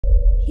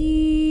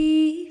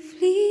Ye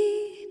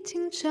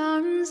fleeting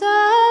charms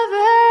of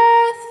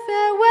earth,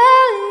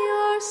 farewell,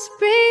 your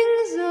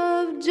springs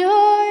of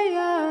joy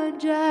are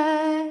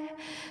dry.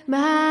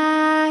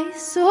 My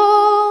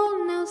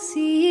soul now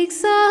seeks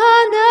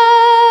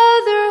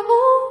another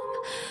home,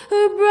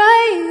 a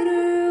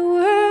brighter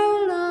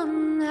world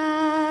on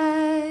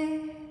high.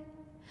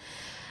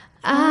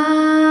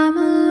 I'm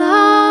a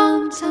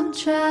long time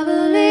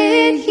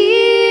traveling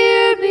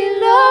here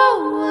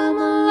below. I'm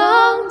a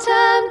long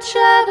time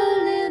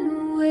traveling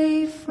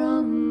away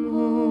from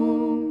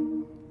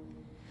home.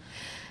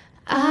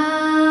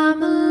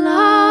 I'm a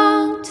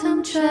long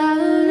time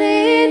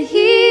traveling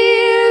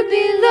here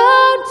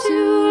below to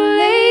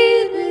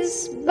lay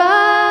this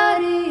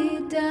body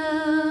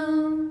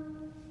down.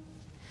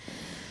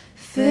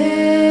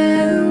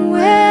 Farewell,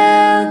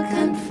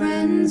 kind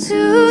friends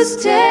whose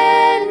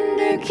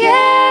tender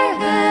care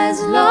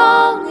has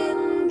long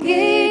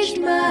engaged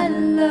my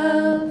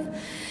love.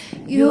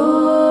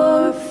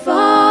 Your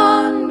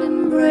fond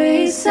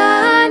embrace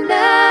I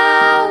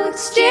now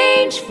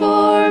exchange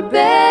for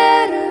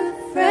better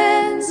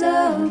friends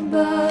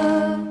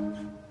above.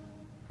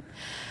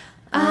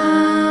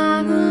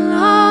 I'm a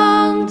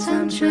long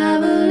time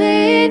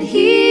traveling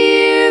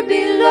here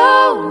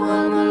below.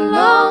 I'm a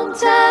long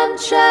time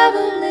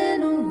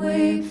traveling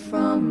away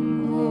from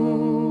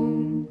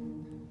home.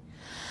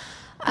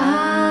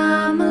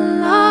 I'm a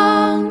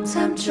long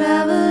time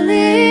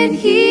traveling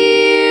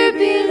here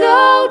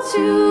below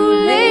to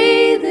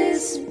lay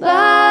this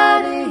body